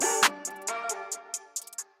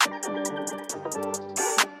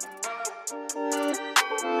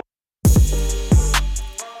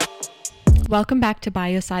Welcome back to By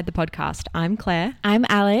Your Side, the podcast. I'm Claire. I'm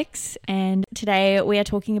Alex, and today we are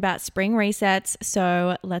talking about spring resets,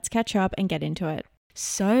 so let's catch up and get into it.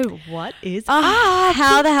 So what is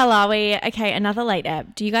How the hell are we? Okay, another late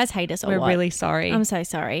ep. Do you guys hate us or We're what? really sorry. I'm so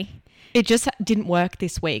sorry. It just didn't work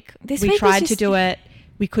this week. We tried to do it.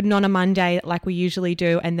 We couldn't on a Monday like we usually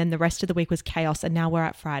do, and then the rest of the week was chaos, and now we're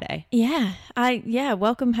at Friday. Yeah.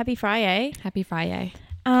 Welcome. Happy Friday. Happy Friday.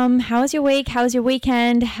 How was your week? How was your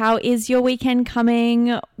weekend? How is your weekend coming?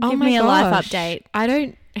 Give me a life update.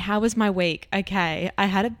 How was my week? Okay. I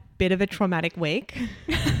had a bit of a traumatic week.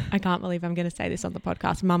 I can't believe I'm going to say this on the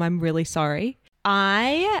podcast. Mum, I'm really sorry.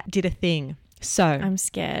 I did a thing. So I'm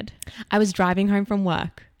scared. I was driving home from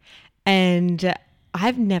work and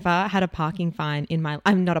I've never had a parking fine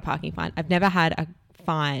I'm not a parking fine. I've never had a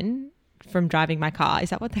fine from driving my car.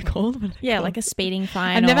 Is that what they're called? Like a speeding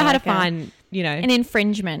fine. I've never had a fine, an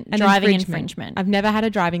infringement, driving infringement. I've never had a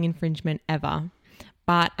driving infringement ever,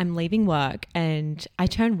 but I'm leaving work and I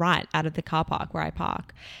turn right out of the car park where I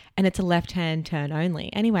park and it's a left-hand turn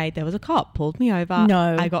only. Anyway, there was a cop, pulled me over.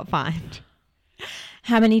 No. I got fined.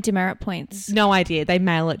 How many demerit points? No idea. They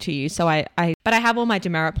mail it to you. So but I have all my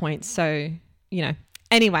demerit points. So,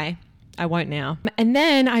 anyway, I won't now. And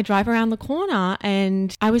then I drive around the corner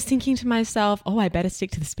and I was thinking to myself, I better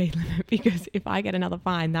stick to the speed limit because if I get another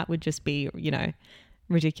fine, that would just be,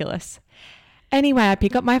 ridiculous. Anyway, I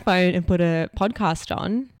pick up my phone and put a podcast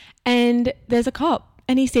on and there's a cop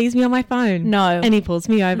and he sees me on my phone. No. And he pulls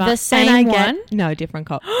me over. The same one? No, different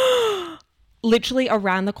cop. Literally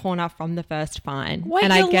around the corner from the first fine. Wait,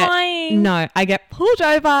 you're lying. No, I get pulled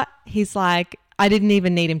over. He's like, I didn't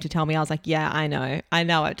even need him to tell me. I was like, yeah, I know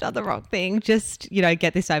I've done the wrong thing. Just,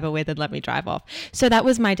 get this over with and let me drive off. So that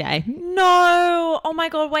was my day. No. Oh my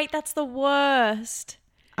God. Wait, that's the worst.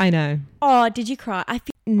 I know. Oh, did you cry?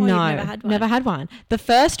 No, you've never had one. The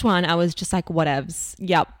first one, I was just like, whatevs.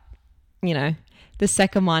 Yep. The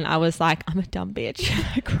second one, I was like, I'm a dumb bitch.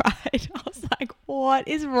 I cried. I was like, what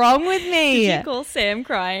is wrong with me? Did you call Sam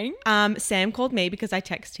crying? Sam called me because I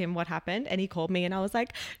texted him what happened and he called me and I was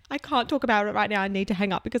like, I can't talk about it right now. I need to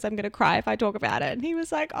hang up because I'm going to cry if I talk about it. And he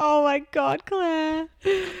was like, oh my God, Claire.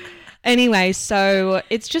 Anyway, so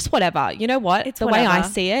it's just whatever. You know what? The way I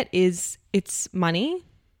see it is it's money.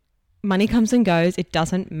 Money comes and goes. It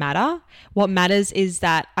doesn't matter. What matters is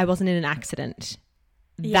that I wasn't in an accident.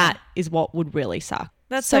 Yeah. That is what would really suck.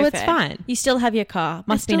 That's so it's fair. Fine. You still have your car.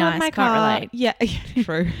 Must be nice. Can't relate. Yeah,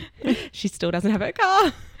 true. She still doesn't have her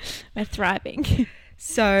car. We're thriving.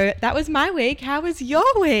 So that was my week. How was your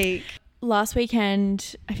week? Last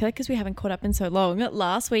weekend, I feel like because we haven't caught up in so long,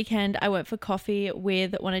 last weekend I went for coffee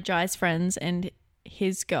with one of Jai's friends and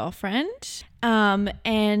his girlfriend.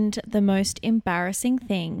 And the most embarrassing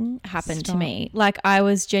thing happened to me. Like I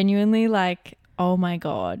was genuinely like, oh my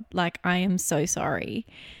God, like I am so sorry.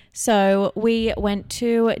 So we went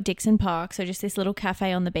to Dixon Park, so just this little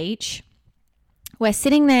cafe on the beach. We're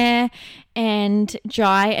sitting there and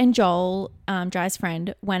Jai and Joel, Jai's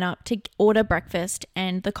friend, went up to order breakfast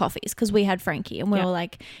and the coffees because we had Frankie and we were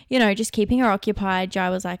like, just keeping her occupied. Jai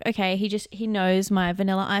was like, okay, he knows my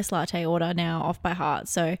vanilla iced latte order now off by heart.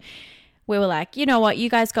 So we were like, you know what, you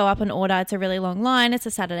guys go up and order. It's a really long line. It's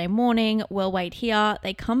a Saturday morning. We'll wait here.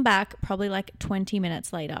 They come back probably like 20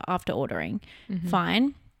 minutes later after ordering. Mm-hmm.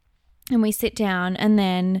 Fine. And we sit down and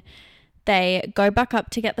then they go back up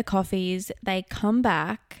to get the coffees. They come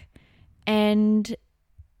back and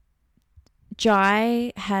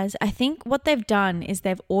Jai has, I think what they've done is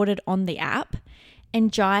they've ordered on the app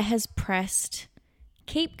and Jai has pressed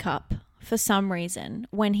Keep Cup for some reason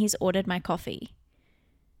when he's ordered my coffee.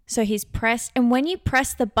 So he's pressed, and when you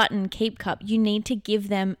press the button Keep Cup, you need to give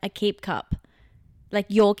them a Keep Cup, like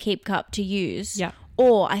your Keep Cup to use. Yeah.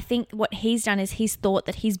 Or I think what he's done is he's thought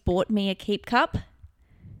that he's bought me a Keep Cup.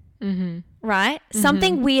 Mm-hmm. Right? Mm-hmm.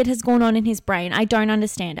 Something weird has gone on in his brain. I don't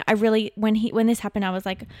understand it. I really, when this happened, I was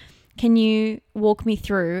like, can you walk me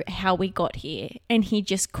through how we got here? And he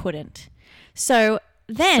just couldn't. So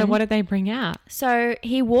what did they bring out? So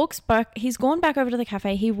he walks back, he's gone back over to the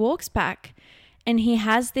cafe. He walks back and he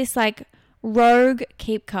has this like rogue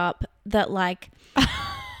Keep Cup that like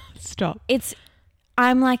stop.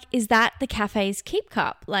 I'm like, is that the cafe's Keep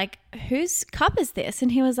Cup? Like, whose cup is this?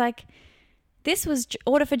 And he was like, this was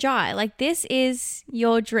order for Jai. Like, this is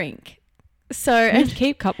your drink. So whose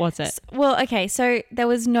Keep Cup was it? Well, okay, so there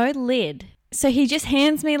was no lid. So he just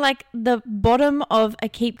hands me like the bottom of a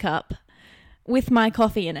Keep Cup with my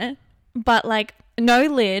coffee in it, but like no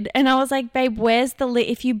lid. And I was like, babe, where's the lid?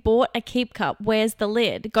 If you bought a Keep Cup, where's the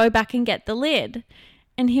lid? Go back and get the lid.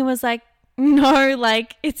 And he was like, No,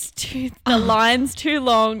 like the line's too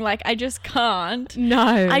long. Like I just can't.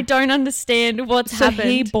 No. I don't understand what's So happened.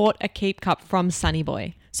 he bought a keep cup from Sunny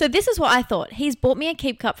Boy. So this is what I thought. He's bought me a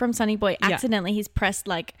keep cup from Sunny Boy. Accidentally, he's pressed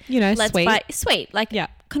like, let's sweet. buy sweet. Like,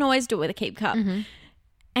 can always do it with a keep cup.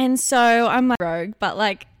 And so I'm like, rogue, but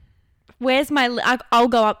like, where's my? I'll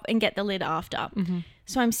go up and get the lid after.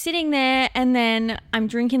 So I'm sitting there, and then I'm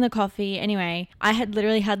drinking the coffee. Anyway, I had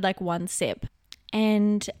literally had like one sip,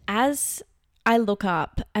 and as I look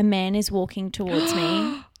up, a man is walking towards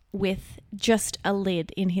me with just a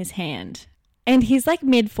lid in his hand, and he's like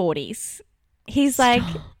mid-40s. He's like,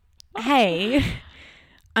 hey,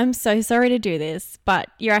 I'm so sorry to do this, but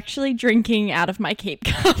you're actually drinking out of my keep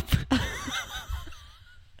cup.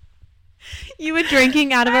 You were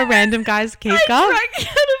drinking out of a random guy's keep cup? I drank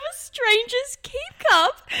out of a stranger's keep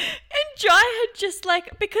cup. And Jai had just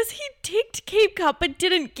like, because he ticked keep cup but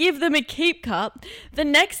didn't give them a keep cup, the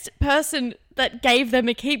next person that gave them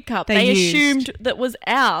a keep cup, they assumed that was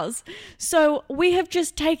ours. So we have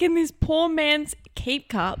just taken this poor man's keep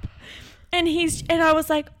cup. And I was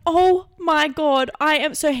like, oh my God,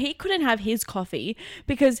 so he couldn't have his coffee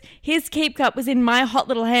because his keep cup was in my hot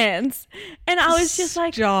little hands. And I was just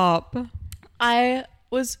like, stop. I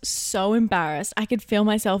was so embarrassed. I could feel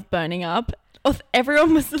myself burning up.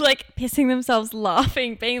 Everyone was like pissing themselves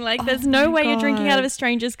laughing, being like, there's no way you're drinking out of a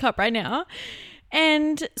stranger's cup right now.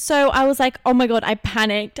 And so I was like, oh my God, I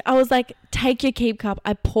panicked. I was like, take your keep cup.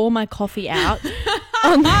 I pour my coffee out.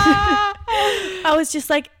 I was just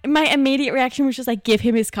like, my immediate reaction was just like, give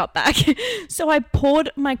him his cup back. So I poured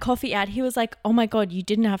my coffee out. He was like, oh my God, you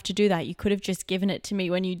didn't have to do that. You could have just given it to me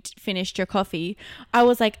when you finished your coffee. I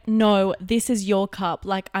was like, no, this is your cup.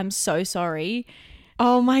 Like, I'm so sorry.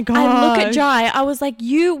 Oh my God. I look at Jai. I was like,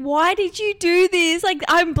 why did you do this? Like,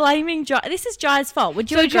 I'm blaming Jai. This is Jai's fault. Would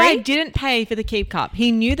you agree? Jai didn't pay for the keep cup.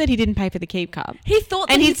 He knew that he didn't pay for the keep cup. He thought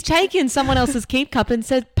that and he's taken someone else's keep cup and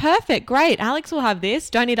said, perfect, great. Alex will have this.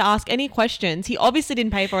 Don't need to ask any questions. He obviously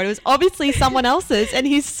didn't pay for it. It was obviously someone else's and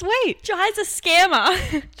he's sweet. Jai's a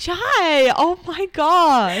scammer. Jai, oh my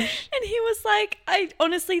gosh. And he was like, I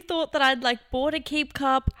honestly thought that I'd like bought a keep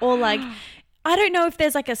cup or like... I don't know if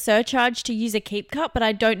there's like a surcharge to use a keep cup, but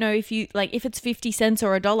I don't know if if it's 50 cents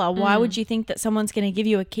or $1, why would you think that someone's going to give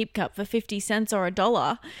you a keep cup for 50 cents or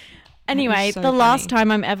 $1? Anyway, the last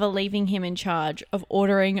time I'm ever leaving him in charge of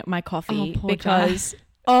ordering my coffee because...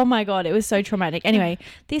 Oh my God, it was so traumatic. Anyway,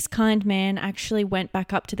 this kind man actually went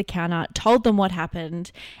back up to the counter, told them what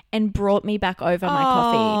happened, and brought me back over my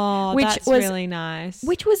coffee. Which was really nice.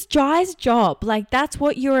 Which was Jai's job. Like, that's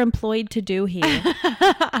what you're employed to do here.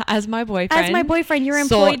 As my boyfriend. You're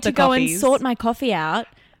employed to go and sort my coffee out.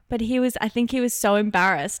 But I think he was so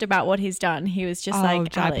embarrassed about what he's done. He was just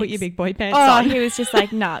like, Jai, Alex. put your big boy pants on. He was just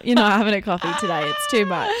like, nah, you're not having a coffee today. It's too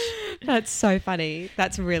much. That's so funny.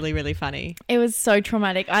 That's really, really funny. It was so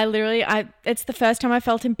traumatic. It's the first time I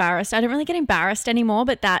felt embarrassed. I don't really get embarrassed anymore,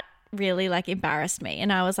 but that really like embarrassed me.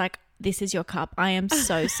 And I was like, this is your cup. I am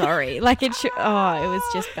so sorry. Like it was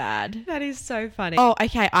just bad. That is so funny. Oh,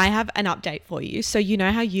 okay. I have an update for you. So you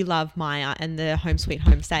know how you love Maya and the Home Sweet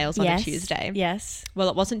Home sales on a Tuesday? Yes. Well,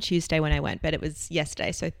 it wasn't Tuesday when I went, but it was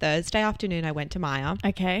yesterday. So Thursday afternoon I went to Maya.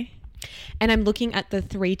 Okay. And I'm looking at the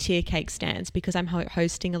 3-tier cake stands because I'm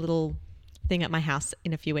hosting a little thing at my house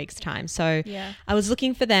in a few weeks' time. So I was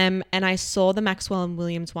looking for them and I saw the Maxwell and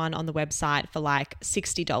Williams one on the website for like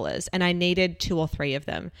 $60 and I needed 2 or 3 of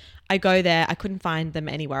them. I go there, I couldn't find them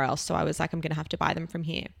anywhere else. So I was like, I'm going to have to buy them from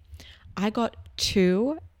here. I got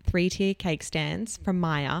 2 3-tier cake stands from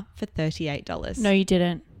Maya for $38. No, you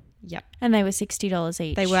didn't. Yep. And they were $60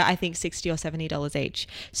 each. They were, I think, $60 or $70 each.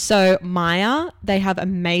 So Maya, they have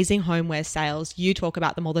amazing homeware sales. You talk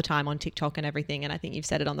about them all the time on TikTok and everything. And I think you've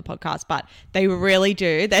said it on the podcast, but they really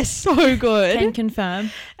do. They're so good. Can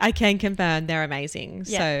confirm. I can confirm. They're amazing.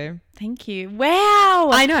 Yeah. So thank you.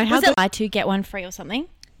 Wow. I know. Was it buy 2 get 1 free or something?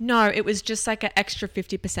 No, it was just like an extra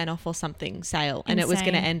 50% off or something sale. And it was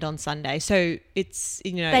going to end on Sunday. So it's,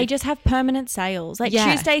 They just have permanent sales. Like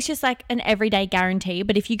Tuesday's just like an everyday guarantee.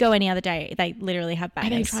 But if you go any other day, they literally have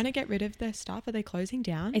bangers. Are they trying to get rid of their stuff? Are they closing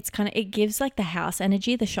down? It gives like the house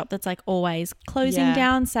energy, the shop that's like always closing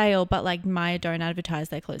down sale. But like Maya don't advertise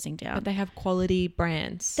they're closing down. But they have quality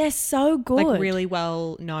brands. They're so good. Like really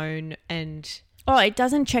well known and... Oh, it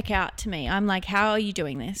doesn't check out to me. I'm like, how are you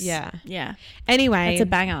doing this? Yeah. Yeah. Anyway. It's a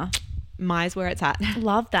banger. Maya's where it's at.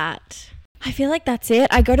 Love that. I feel like that's it.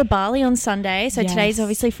 I go to Bali on Sunday. So today's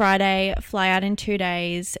obviously Friday. Fly out in 2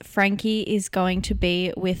 days. Frankie is going to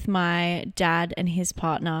be with my dad and his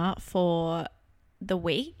partner for the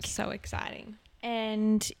week. So exciting.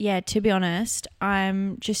 And yeah, to be honest,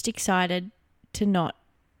 I'm just excited to not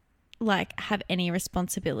like have any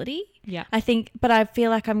responsibility. Yeah. But I feel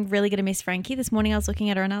like I'm really going to miss Frankie. This morning I was looking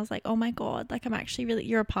at her and I was like, oh my God, like I'm actually really,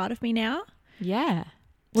 you're a part of me now. Yeah.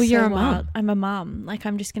 Well, you're a mum. I'm a mum. Like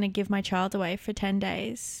I'm just going to give my child away for 10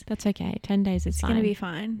 days. That's okay. 10 days is fine. It's going to be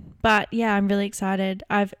fine. But yeah, I'm really excited.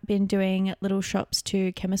 I've been doing little shops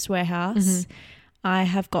to Chemist Warehouse. I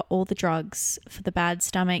have got all the drugs for the bad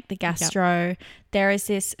stomach, the gastro. Yep. There is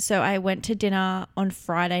this. So I went to dinner on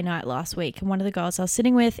Friday night last week, and one of the girls I was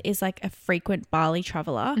sitting with is like a frequent Bali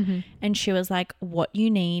traveler. And she was like, what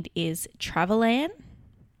you need is Travelan.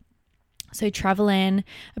 So Travelan,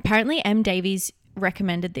 apparently M. Davies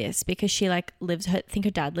recommended this because she like lives, I think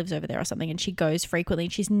her dad lives over there or something, and she goes frequently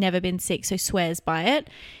and she's never been sick, so swears by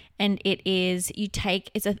it. And it is,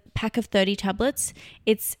 it's a pack of 30 tablets.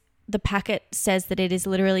 The packet says that it is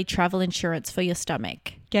literally travel insurance for your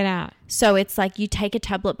stomach. Get out. So it's like you take a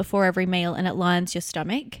tablet before every meal and it lines your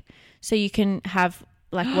stomach. So you can have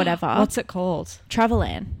like whatever. What's it called?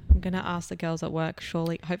 Travelan. I'm going to ask the girls at work.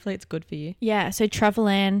 Hopefully it's good for you. Yeah. So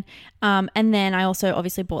Travelan. And then I also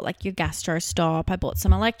obviously bought like your Gastro Stop. I bought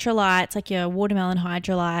some electrolytes, like your watermelon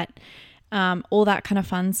hydrolyte. All that kind of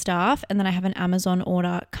fun stuff. And then I have an Amazon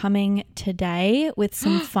order coming today with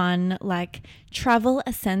some fun like travel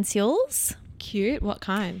essentials. Cute. What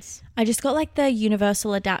kinds? I just got like the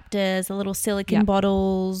universal adapters, the little silicone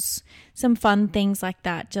bottles, some fun things like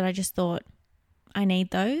that I just thought I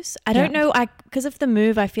need those. I don't know. Because of the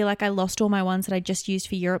move, I feel like I lost all my ones that I just used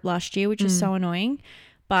for Europe last year, which was so annoying.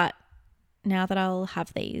 But now that I'll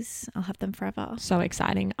have these, I'll have them forever. So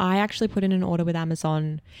exciting. I actually put in an order with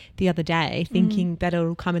Amazon the other day thinking that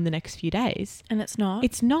it'll come in the next few days. And it's not?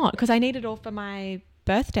 It's not, because I need it all for my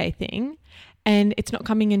birthday thing, and it's not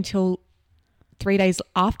coming until 3 days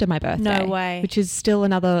after my birthday. No way. Which is still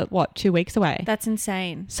another, 2 weeks away. That's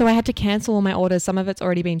insane. So I had to cancel all my orders. Some of it's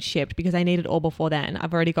already been shipped because I needed it all before then.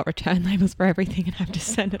 I've already got return labels for everything and I have to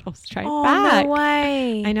send it all straight back. No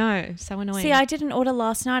way. I know. So annoying. See, I did an order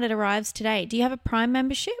last night. It arrives today. Do you have a Prime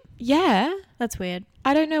membership? Yeah. That's weird.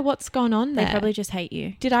 I don't know what's gone on there. They probably just hate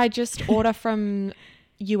you. Did I just order from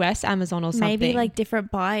US Amazon or something? Maybe like different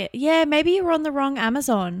buy. Yeah, maybe you were on the wrong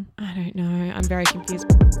Amazon. I don't know. I'm very confused.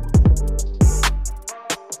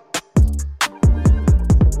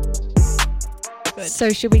 So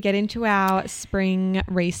should we get into our spring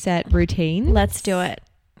reset routine? Let's do it.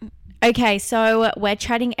 Okay, so we're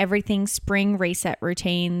chatting everything spring reset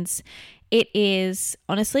routines. It is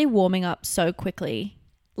honestly warming up so quickly.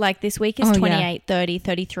 Like this week is 28, 30,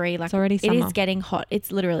 33. Like it's already summer. It is getting hot.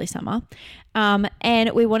 It's literally summer.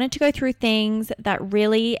 And we wanted to go through things that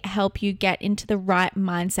really help you get into the right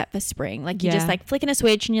mindset for spring. Like you just like flicking a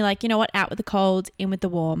switch and you're like, you know what, out with the cold, in with the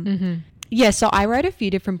warm. Yeah, so I wrote a few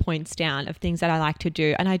different points down of things that I like to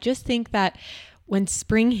do. And I just think that when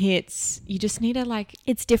spring hits, you just need to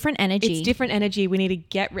it's different energy. It's different energy. We need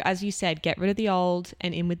to as you said, get rid of the old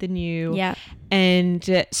and in with the new. Yeah.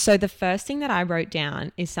 And so the first thing that I wrote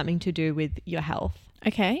down is something to do with your health.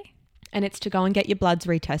 Okay. And it's to go and get your bloods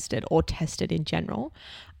retested or tested in general.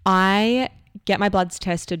 I get my bloods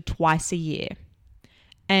tested twice a year.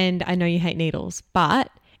 And I know you hate needles,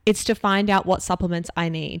 but it's to find out what supplements I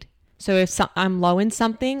need. So if I'm low in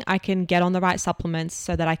something, I can get on the right supplements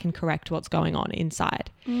so that I can correct what's going on inside.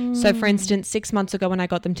 So for instance, 6 months ago when I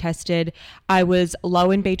got them tested, I was low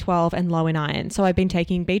in B12 and low in iron. So I've been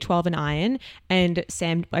taking B12 and iron, and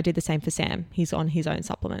I did the same for Sam. He's on his own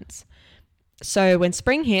supplements. So when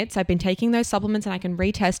spring hits, I've been taking those supplements and I can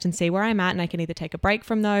retest and see where I'm at, and I can either take a break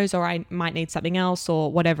from those or I might need something else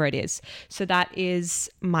or whatever it is. So that is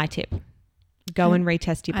my tip. Go and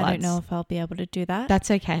retest your bloods. I don't know if I'll be able to do that. That's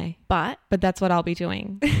okay. But that's what I'll be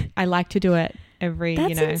doing. I like to do it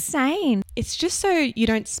That's insane. It's just so you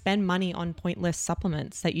don't spend money on pointless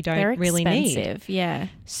supplements that you don't really need. They're expensive, yeah.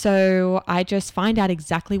 So I just find out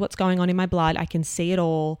exactly what's going on in my blood. I can see it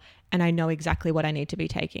all and I know exactly what I need to be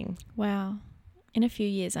taking. Wow. In a few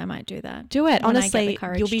years, I might do that. Do it. Honestly,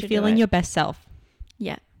 you'll be feeling your best self.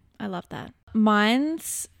 Yeah, I love that.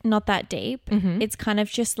 Mine's not that deep. It's kind of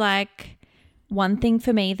just like... One thing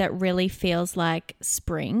for me that really feels like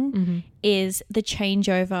spring is the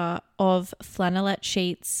changeover of flannelette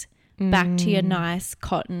sheets back to your nice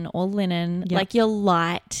cotton or linen, like your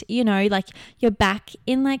light, like you're back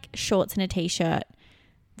in like shorts and a t-shirt.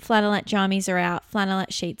 Flannelette jammies are out.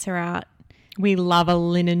 Flannelette sheets are out. We love a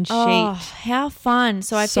linen sheet. Oh, how fun.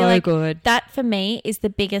 So I feel like good. That for me is the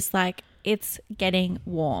biggest it's getting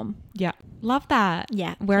warm. Yeah. Love that.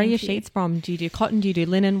 Yeah. Where are your sheets from? Do you do cotton? Do you do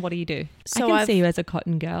linen? What do you do? So I can see you as a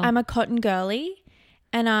cotton girl. I'm a cotton girly.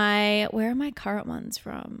 And where are my current ones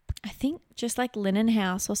from? I think just like Linen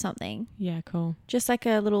House or something. Yeah, cool. Just like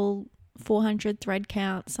a little 400 thread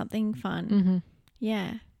count, something fun. Mm-hmm.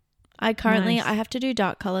 Yeah. I currently, Nice. I have to do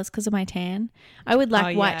dark colors because of my tan. I would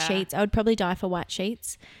like white yeah. sheets. I would probably die for white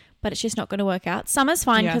sheets, but it's just not going to work out. Summer's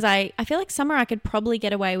fine Yeah. because I feel like summer I could probably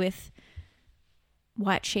get away with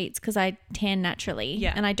white sheets because I tan naturally.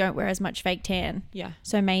 Yeah. And I don't wear as much fake tan. Yeah.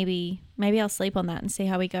 So maybe I'll sleep on that and see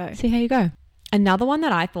how we go. See how you go. Another one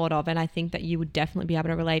that I thought of, and I think that you would definitely be able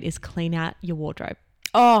to relate, is clean out your wardrobe.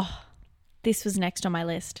 Oh, this was next on my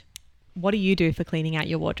list. What do you do for cleaning out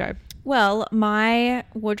your wardrobe? Well, my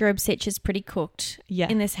wardrobe sitch is pretty cooked Yeah.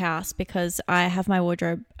 in this house because I have my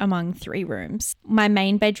wardrobe among 3 rooms. My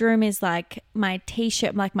main bedroom is like my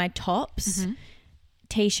t-shirt, like my tops,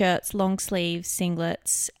 t-shirts, long sleeves,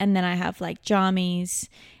 singlets, and then I have like jammies.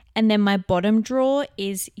 And then my bottom drawer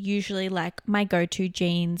is usually like my go-to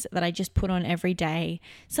jeans that I just put on every day.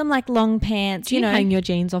 Some like long pants, Do you hang your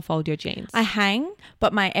jeans or fold your jeans? I hang,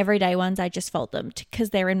 but my everyday ones, I just fold them because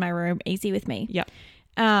they're in my room, easy with me. Yep.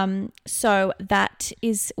 So that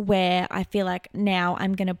is where I feel like now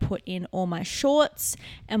I'm going to put in all my shorts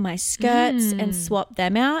and my skirts and swap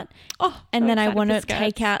them out. Oh, and so then I excited want for to skirts.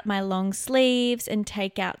 take out my long sleeves and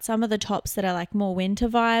take out some of the tops that are like more winter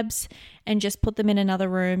vibes and just put them in another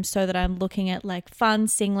room so that I'm looking at like fun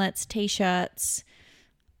singlets, t-shirts,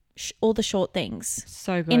 all the short things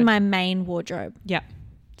So good. in my main wardrobe. Yep.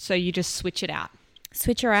 So you just switch it out.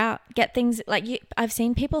 Switch her out. Get things like I've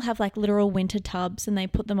seen people have like literal winter tubs and they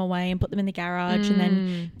put them away and put them in the garage and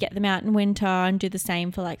then get them out in winter and do the same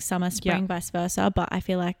for like summer, spring, vice versa. But I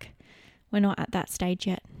feel like we're not at that stage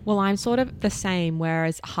yet. Well, I'm sort of the same,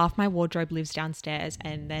 whereas half my wardrobe lives downstairs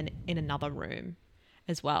and then in another room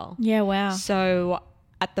as well. Yeah, wow. So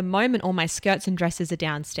at the moment, all my skirts and dresses are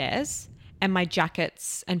downstairs and my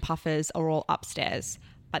jackets and puffers are all upstairs.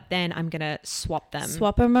 But then I'm going to swap them.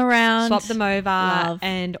 Swap them around. Swap them over Love.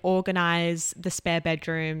 and organize the spare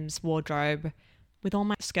bedroom's wardrobe with all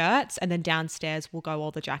my skirts. And then downstairs will go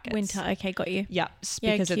all the jackets. Winter. Okay, got you. Yep.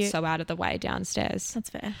 Yeah, Because cute. it's so out of the way downstairs. That's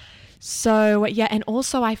fair. So, yeah. And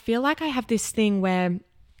also I feel like I have this thing where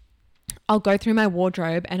I'll go through my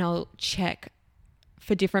wardrobe and I'll check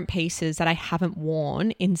for different pieces that I haven't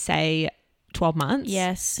worn in, say, 12 months.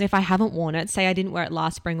 Yes. And if I haven't worn it, say I didn't wear it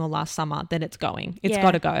last spring or last summer, then it's going. It's Yeah.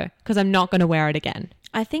 got to go because I'm not going to wear it again.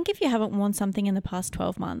 I think if you haven't worn something in the past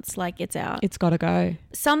 12 months, like it's out. It's got to go.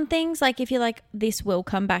 Some things, like if you're like, this will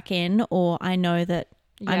come back in, or I know that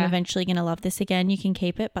I'm Yeah. eventually going to love this again, you can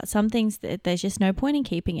keep it. But some things, there's just no point in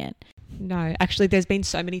keeping it. No, actually, there's been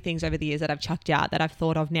so many things over the years that I've chucked out that I've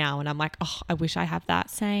thought of now. And I'm like, oh, I wish I have that.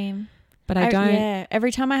 Same. But I don't. Yeah. Every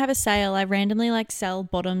time I have a sale, I randomly like sell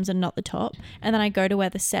bottoms and not the top. And then I go to wear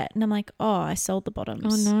the set and I'm like, oh, I sold the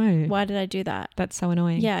bottoms. Oh, no. Why did I do that? That's so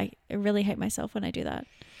annoying. Yeah. I really hate myself when I do that.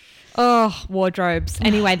 Oh, wardrobes.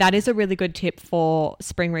 Anyway, that is a really good tip for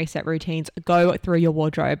spring reset routines. Go through your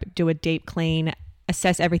wardrobe, do a deep clean,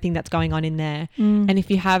 assess everything that's going on in there. And if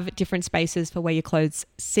you have different spaces for where your clothes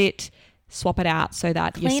sit, swap it out so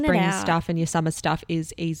that your Clean it spring out. stuff and your summer stuff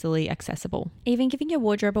is easily accessible. Even giving your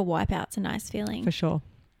wardrobe a wipeout's a nice feeling. For sure.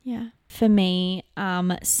 Yeah. For me,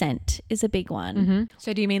 scent is a big one.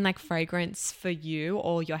 So do you mean like fragrance for you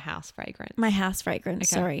or your house fragrance? My house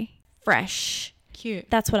fragrance, Okay. sorry. Fresh. Cute.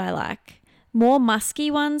 That's what I like. More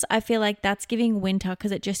musky ones, I feel like that's giving winter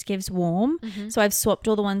because it just gives warm. So I've swapped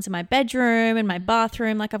all the ones in my bedroom and my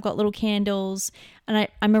bathroom. Like I've got little candles and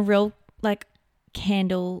I'm a real like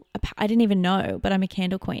candle. I didn't even know, but I'm a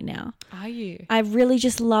candle queen now. Are you? I really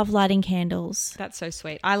just love lighting candles. That's so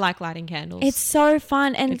sweet. I like lighting candles. It's so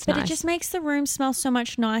fun It's but nice. it just makes the room smell so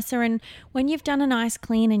much nicer. And when you've done a nice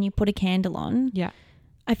clean and you put a candle on, yeah.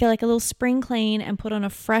 I feel like a little spring clean and put on a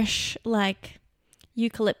fresh like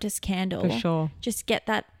eucalyptus candle. For sure. Just get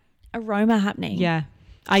that aroma happening. Yeah.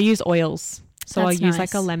 I use oils. So That's I'll use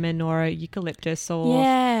like a nice. lemon or a eucalyptus or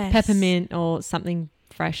Yes. peppermint or something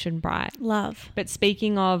fresh and bright. Love. But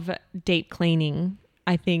speaking of deep cleaning,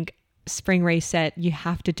 I think spring reset, you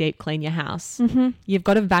have to deep clean your house. You've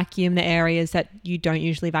got to vacuum the areas that you don't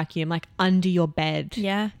usually vacuum, like under your bed.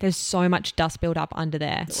 Yeah. There's so much dust build up under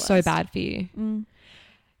there. So worst. bad for you. And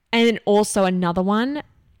then also another one,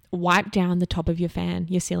 wipe down the top of your fan,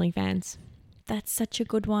 your ceiling fans. That's such a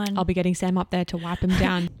good one. I'll be getting Sam up there to wipe them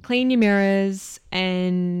down. Clean your mirrors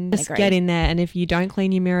and just Agree. get in there. And if you don't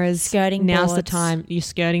clean your mirrors, Skirting now's the boards. time. Your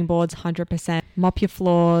skirting boards, 100%. Mop your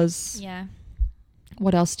floors. Yeah.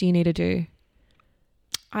 What else do you need to do?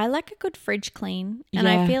 I like a good fridge clean. And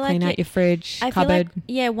Yeah, I feel like clean out your fridge, I cupboard. feel like,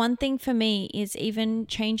 yeah, one thing for me is even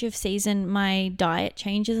change of season, my diet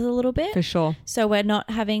changes a little bit. For sure. So we're not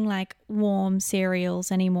having like warm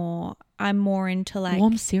cereals anymore. I'm more into like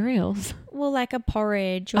Warm cereals. well, like a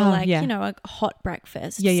porridge or yeah. you know, a hot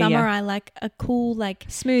breakfast. Yeah, yeah, Summer yeah. I like a cool like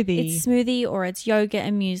Smoothie. it's smoothie or it's yogurt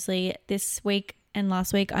and muesli. This week and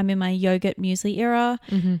last week I'm in my yogurt muesli era.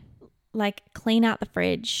 Mm-hmm. Like clean out the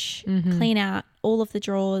fridge, clean out all of the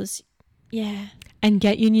drawers. Yeah. And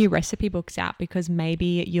get your new recipe books out, because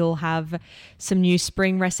maybe you'll have some new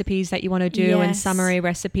spring recipes that you want to do and Yes. summery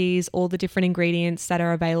recipes. All the different ingredients that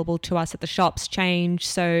are available to us at the shops change.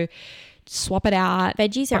 So swap it out.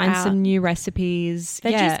 Veggies are find out. some new recipes.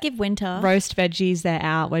 Veggies give winter. Roast veggies, they're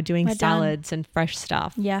out. We're doing We're done. salads and fresh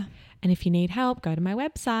stuff. Yeah. And if you need help, go to my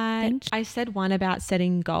website. Thank you. I said one about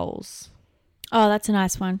setting goals. Oh, that's a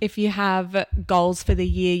nice one. If you have goals for the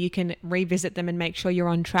year, you can revisit them and make sure you're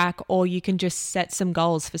on track, or you can just set some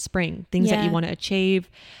goals for spring, things that you Yeah. want to achieve.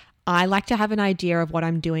 I like to have an idea of what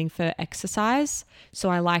I'm doing for exercise. So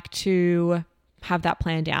I like to have that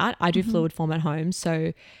planned out. I do fluid form at home.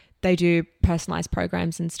 So they do personalized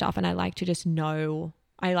programs and stuff. And I like to just know,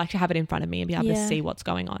 I like to have it in front of me and be able to Yeah. see what's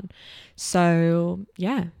going on. So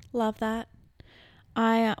yeah. Love that.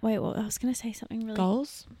 Wait, well, I was going to say something really.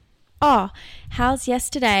 Goals? Oh, how's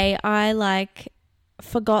yesterday? I like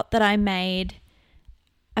forgot that I made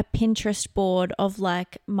a Pinterest board of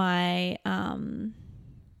like my,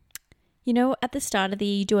 you know, at the start of the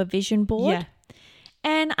year, you do a vision board. Yeah.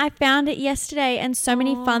 And I found it yesterday, and so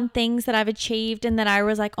many fun things that I've achieved and that I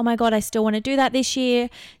was like, oh my God, I still want to do that this year.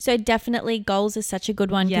 So definitely goals is such a good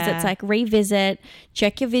one, because it's like revisit,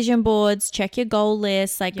 check your vision boards, check your goal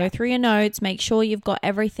list, like go through your notes, make sure you've got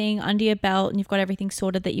everything under your belt and you've got everything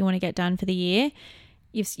sorted that you want to get done for the year.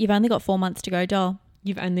 You've only got 4 months to go, doll.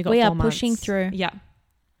 You've only got We 4 are months. pushing through. Yeah.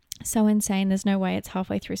 So insane. There's no way it's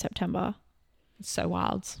halfway through September. It's so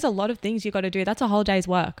wild. It's a lot of things you got to do. That's a whole day's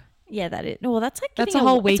work. Yeah, that is. Well, that's like That's giving a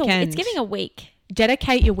whole it's weekend. It's giving a week.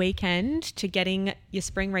 Dedicate your weekend to getting your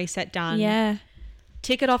spring reset done. Yeah.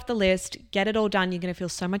 Tick it off the list. Get it all done. You're going to feel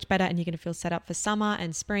so much better, and you're going to feel set up for summer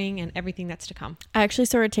and spring and everything that's to come. I actually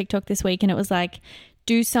saw a TikTok this week, and it was like,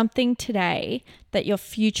 do something today that your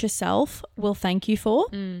future self will thank you for.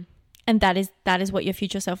 And that is what your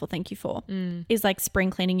future self will thank you for, is like spring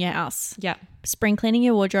cleaning your house. Yeah. Spring cleaning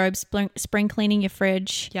your wardrobe, spring cleaning your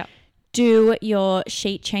fridge. Yeah. Do your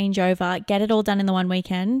sheet changeover. Get it all done in the one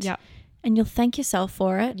weekend. Yeah. And you'll thank yourself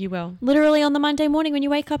for it. You will. Literally on the Monday morning when you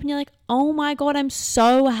wake up and you're like, oh my God, I'm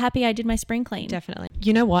so happy I did my spring clean. Definitely.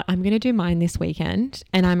 You know what? I'm going to do mine this weekend,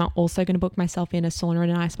 and I'm also going to book myself in a sauna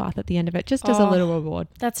and an ice bath at the end of it, just as a little reward.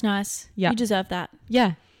 That's nice. Yeah. You deserve that.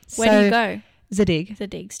 Yeah. Where do you go? Zadig.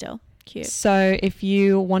 Zadig still. Cute. So if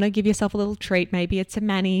you want to give yourself a little treat, maybe it's a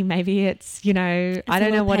mani, maybe it's, you know, I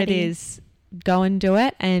don't know what it is. Go and do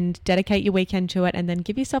it and dedicate your weekend to it, and then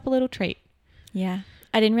give yourself a little treat. Yeah.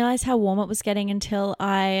 I didn't realize how warm it was getting until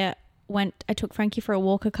I took Frankie for a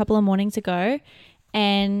walk a couple of mornings ago,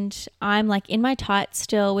 and I'm like in my tights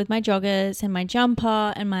still with my joggers and my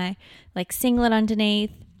jumper and my like singlet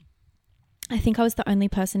underneath. I think I was the only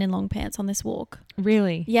person in long pants on this walk.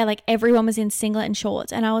 Really? Yeah, like everyone was in singlet and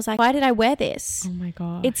shorts, and I was like, why did I wear this? Oh my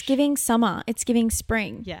gosh. It's giving summer. It's giving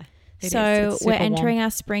spring. Yeah. It is. So It's we're super entering warm.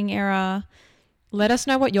 our spring era. Let us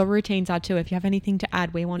know what your routines are too. If you have anything to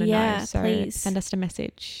add, we want to know. So please. send us a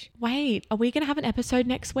message. Wait, are we going to have an episode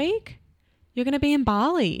next week? You're going to be in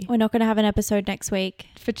Bali We're not going to have an episode next week.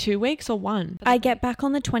 for 2 weeks or one? I get back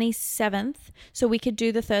on the 27th, so we could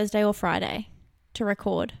do the Thursday or Friday to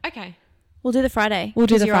record. Okay. We'll do the Friday. We'll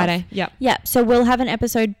do 'cause the you're off. Friday. Yep. Yeah, so we'll have an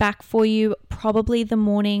episode back for you probably the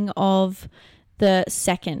morning of the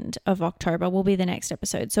 2nd of October will be the next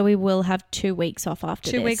episode. So we will have 2 weeks off after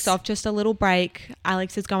 2 this. weeks off, just a little break.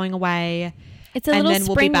 Alex is going away. It's a and little then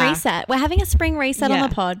we'll be spring back. reset. We're having a spring reset on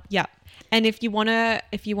the pod. Yeah. And if you want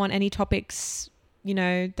any topics, you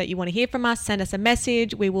know, that you want to hear from us, send us a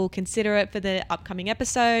message. We will consider it for the upcoming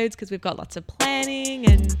episodes, because we've got lots of planning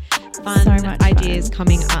and fun So much ideas fun.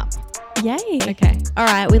 coming up. Yay. Okay. All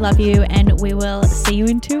right, we love you, and we will see you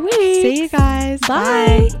in 2 weeks. See you guys.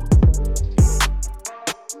 Bye. Bye.